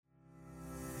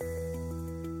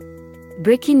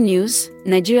Breaking news: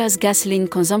 Nigeria's gasoline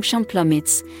consumption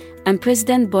plummets, and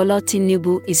President Bola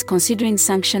Tinubu is considering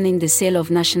sanctioning the sale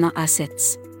of national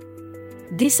assets.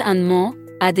 This and more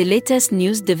are the latest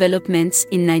news developments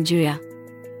in Nigeria.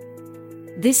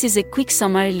 This is a quick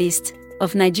summary list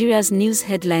of Nigeria's news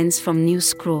headlines from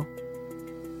Newscroll.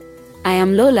 I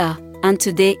am Lola, and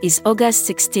today is August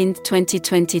 16,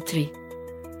 2023.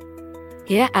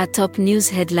 Here are top news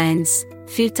headlines,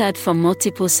 filtered from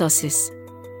multiple sources.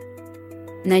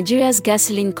 Nigeria's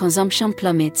gasoline consumption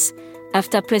plummets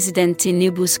after President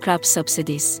Tinubu Scraps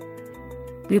Subsidies.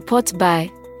 Report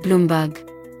by Bloomberg.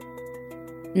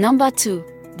 Number 2.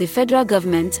 The federal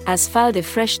government has filed a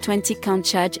fresh 20-count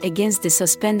charge against the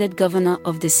suspended governor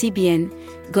of the CBN,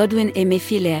 Godwin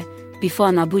Emefiele, before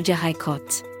an Abuja High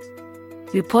Court.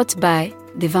 Report by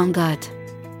the Vanguard.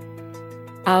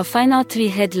 Our final 3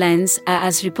 headlines are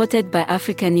as reported by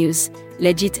Africanews,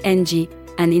 Legit NG,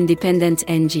 and Independent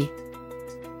NG.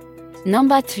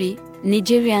 Number 3.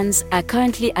 Nigerians are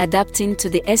currently adapting to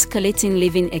the escalating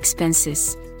living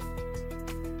expenses.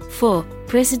 4.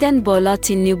 President Bola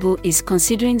Tinubu is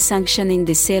considering sanctioning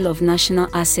the sale of national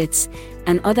assets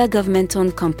and other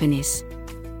government-owned companies.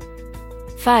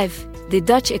 5. The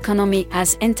Dutch economy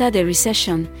has entered a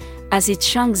recession as it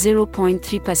shrank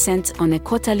 0.3% on a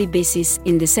quarterly basis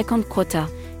in the second quarter,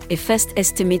 a first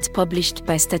estimate published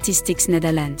by Statistics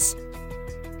Netherlands.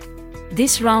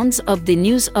 This rounds up the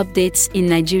news updates in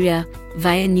Nigeria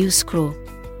via Newscroll.